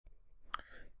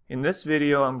In this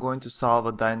video, I'm going to solve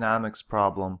a dynamics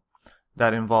problem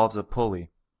that involves a pulley.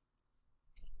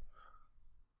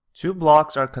 Two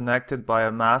blocks are connected by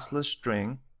a massless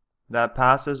string that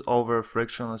passes over a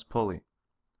frictionless pulley.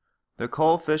 The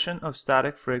coefficient of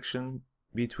static friction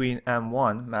between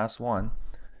M1, mass 1,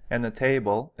 and the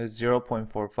table is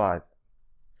 0.45.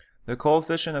 The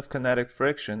coefficient of kinetic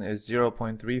friction is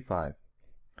 0.35.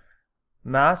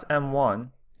 Mass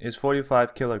M1 is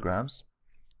 45 kilograms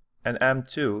and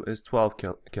M2 is 12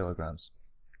 kilograms.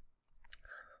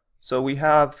 So we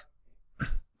have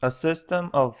a system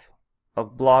of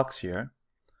blocks here.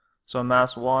 So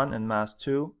mass 1 and mass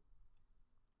 2,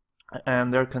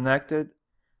 and they're connected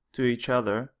to each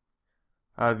other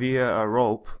via a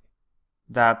rope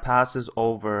that passes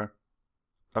over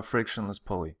a frictionless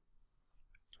pulley.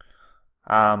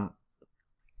 So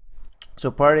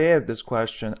part A of this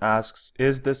question asks,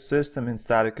 is this system in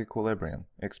static equilibrium?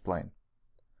 Explain.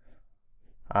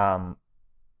 So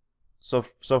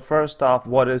first off,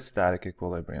 what is static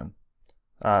equilibrium?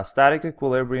 Static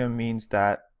equilibrium means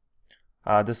that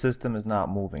the system is not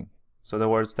moving. So the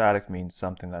word static means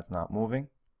something that's not moving.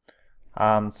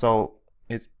 So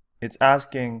it's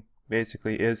asking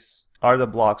basically, are the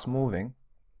blocks moving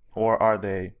or are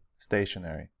they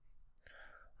stationary?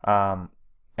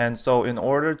 And so in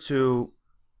order to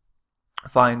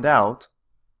find out,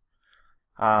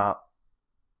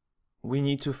 we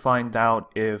need to find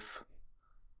out if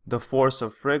the force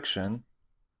of friction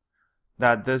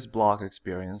that this block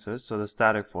experiences, so the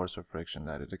static force of friction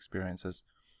that it experiences,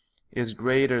 is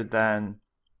greater than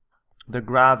the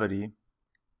gravity,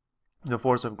 the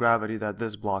force of gravity that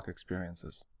this block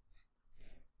experiences.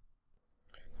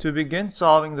 To begin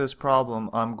solving this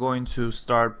problem, I'm going to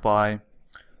start by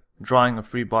drawing a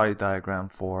free body diagram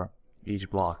for each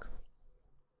block.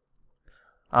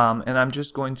 And I'm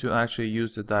just going to actually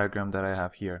use the diagram that I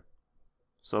have here.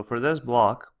 So for this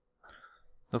block,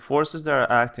 the forces that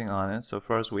are acting on it, so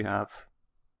first we have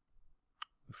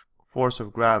force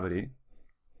of gravity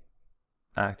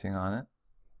acting on it.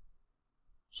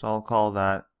 So I'll call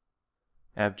that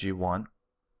Fg1.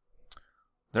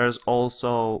 There's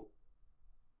also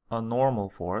a normal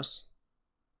force,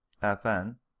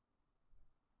 Fn.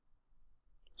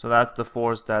 So that's the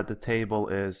force that the table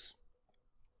is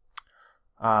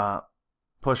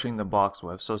pushing the box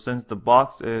with. So since the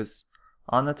box is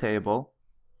on the table,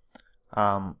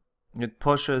 it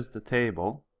pushes the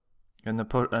table, and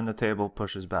the table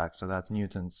pushes back. So that's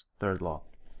Newton's third law.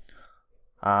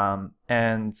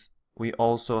 And we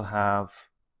also have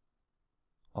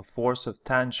a force of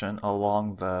tension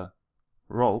along the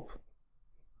rope.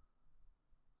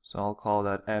 So I'll call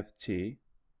that Ft.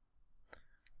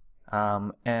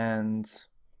 And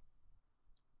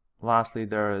lastly,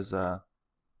 there is a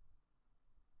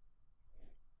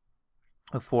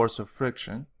force of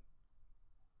friction.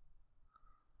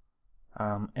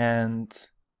 And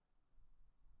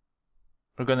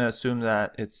we're going to assume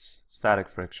that it's static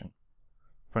friction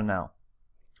for now.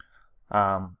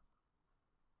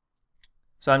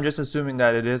 So I'm just assuming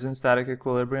that it is in static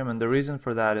equilibrium, and the reason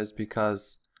for that is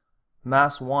because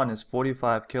mass 1 is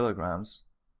 45 kilograms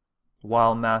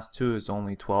while mass 2 is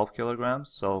only 12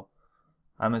 kilograms. So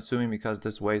I'm assuming because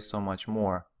this weighs so much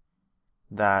more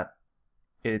that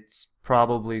it's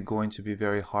probably going to be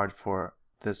very hard for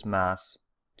this mass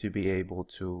to be able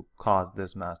to cause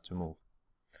this mass to move,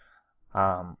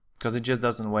 because it just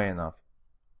doesn't weigh enough.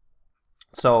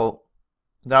 So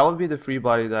that would be the free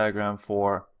body diagram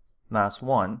for mass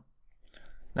 1.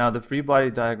 Now the free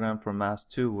body diagram for mass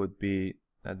 2 would be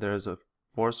that there's a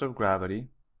force of gravity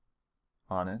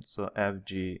on it, so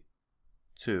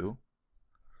Fg2,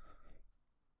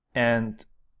 and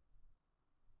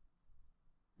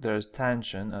there's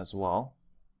tension as well.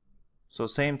 So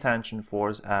same tension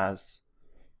force as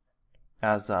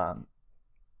mass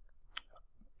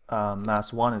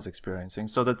 1 is experiencing.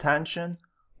 So the tension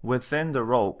within the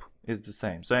rope is the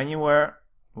same. So anywhere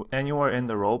in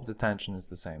the rope, the tension is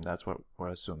the same. That's what we're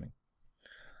assuming.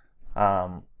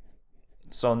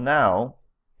 So now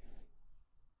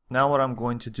what I'm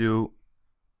going to do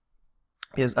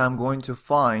is I'm going to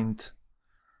find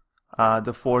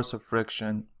the force of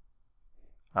friction,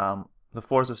 the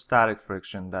force of static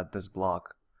friction that this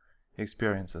block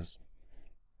experiences.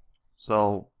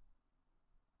 So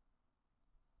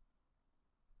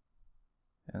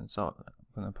I'm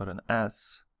going to put an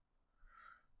S.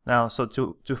 Now, so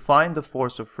to find the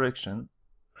force of friction,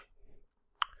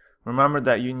 remember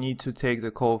that you need to take the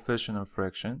coefficient of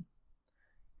friction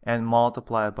and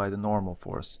multiply it by the normal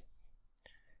force.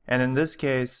 And in this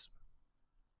case,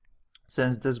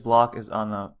 since this block is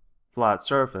on a flat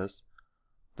surface,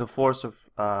 the force of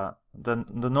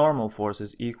the normal force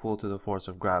is equal to the force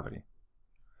of gravity.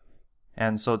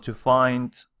 And so to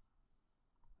find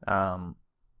the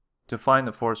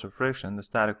force of friction, the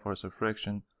static force of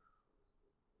friction,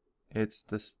 it's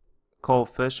the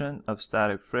coefficient of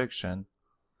static friction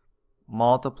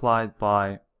multiplied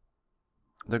by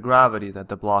the gravity that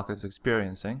the block is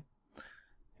experiencing.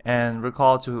 And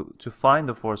recall, to find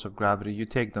the force of gravity, you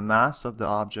take the mass of the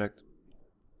object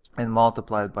and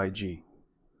multiply it by g.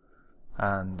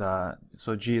 And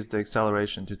so g is the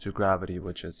acceleration due to gravity,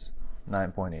 which is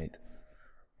 9.8.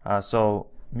 So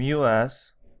mu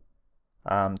s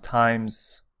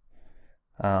times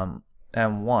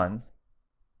m1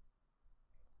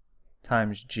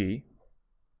 times g.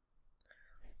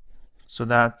 So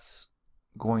that's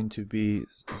going to be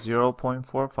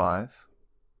 0.45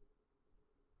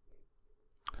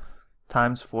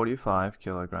 times 45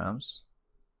 kilograms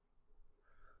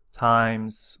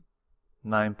times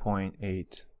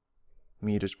 9.8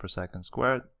 meters per second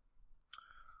squared,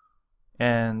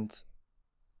 and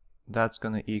that's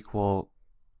going to equal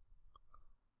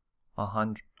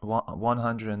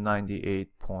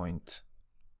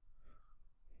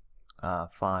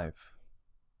 198.5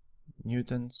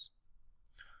 newtons.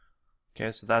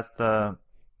 Okay, so that's the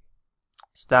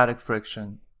static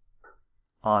friction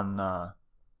on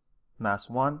mass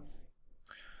 1.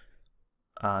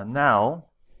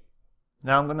 Now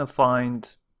I'm going to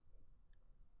find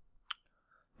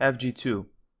Fg2,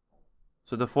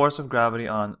 so the force of gravity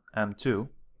on M2.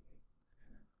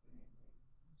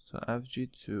 So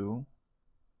Fg2,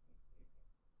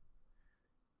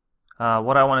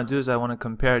 what I want to do is I want to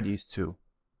compare these two.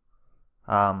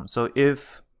 So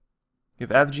if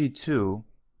Fg2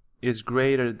 is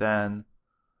greater than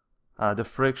the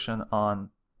friction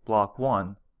on block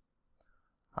 1,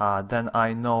 then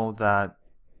I know that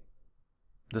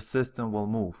the system will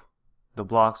move, the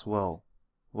blocks will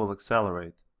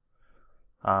accelerate.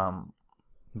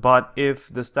 But if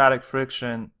the static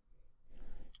friction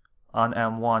on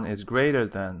M1 is greater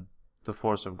than the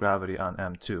force of gravity on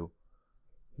M2,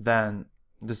 then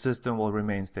the system will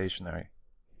remain stationary.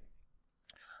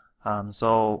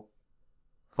 So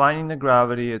finding the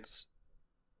gravity, it's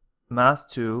mass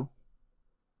 2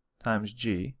 times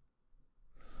g.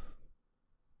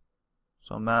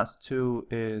 So mass 2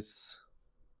 is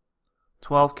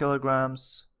 12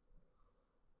 kilograms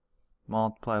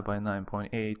multiplied by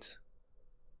 9.8,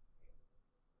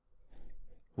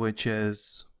 which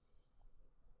is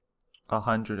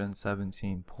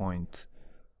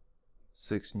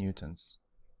 117.6 newtons.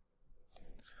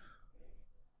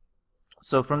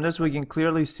 So from this we can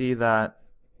clearly see that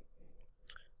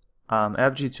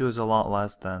Fg2 is a lot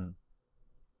less than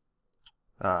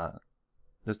the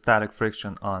static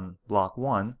friction on block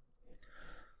 1.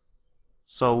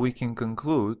 So we can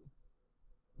conclude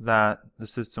that the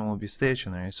system will be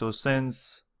stationary. So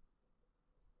since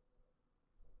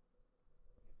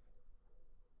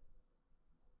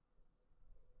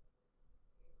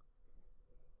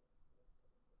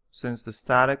the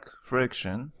static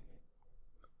friction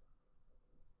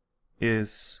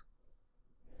is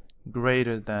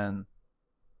greater than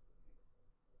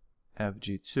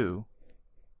Fg2,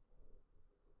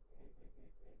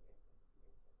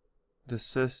 the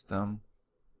system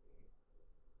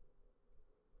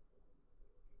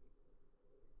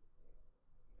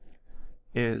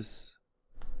is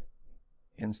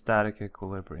in static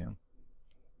equilibrium.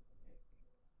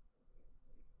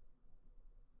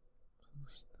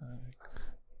 Static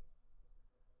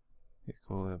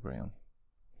equilibrium.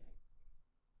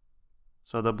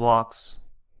 So the blocks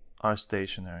are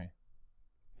stationary.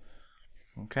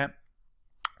 Okay,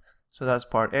 so that's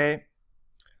part A.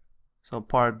 So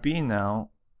part B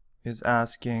now is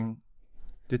asking,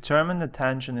 determine the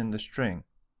tension in the string.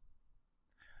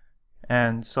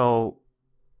 And so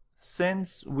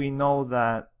since we know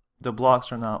that the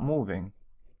blocks are not moving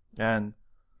and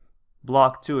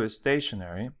block 2 is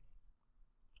stationary,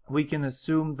 we can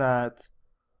assume that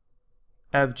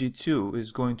Fg2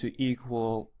 is going to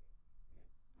equal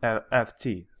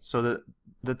Ft. So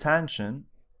the tension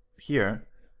here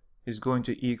is going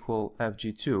to equal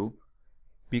Fg2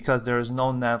 because there is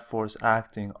no net force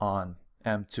acting on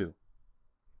M2.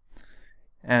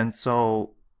 And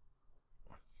so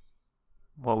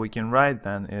what we can write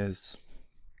then is,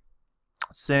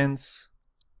 since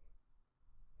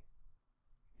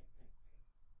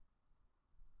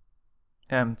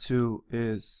M2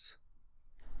 is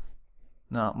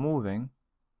not moving,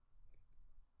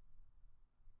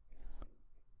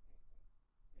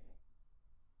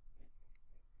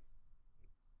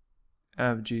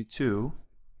 Fg2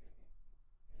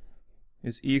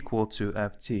 is equal to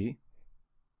Ft,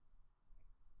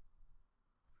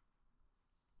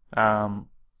 So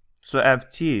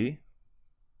Ft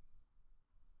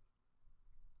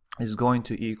is going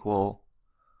to equal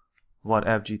what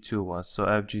Fg2 was. So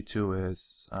Fg2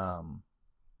 is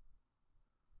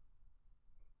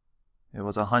it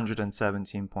was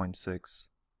 117.6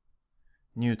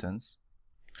 newtons.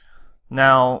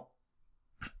 Now,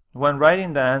 when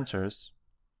writing the answers,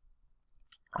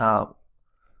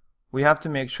 we have to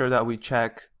make sure that we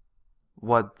check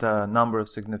what the number of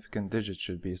significant digits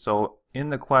should be. So in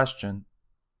the question,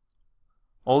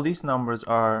 all these numbers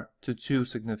are to 2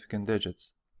 significant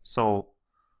digits. So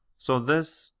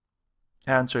this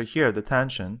answer here, the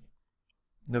tension,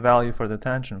 the value for the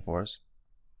tension force,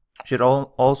 should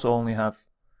also only have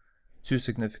 2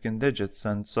 significant digits,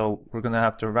 and so we're going to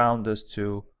have to round this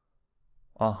to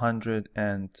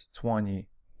 120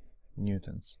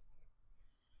 newtons.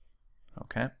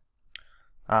 Okay,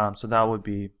 so that would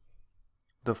be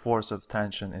the force of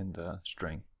tension in the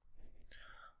string.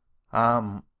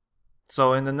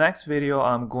 So in the next video,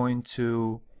 I'm going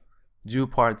to do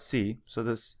part C. So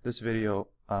this video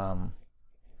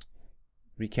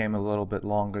became a little bit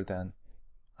longer than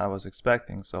I was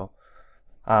expecting. So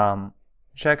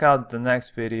check out the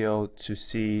next video to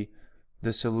see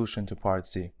the solution to part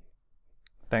C.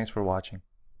 Thanks for watching.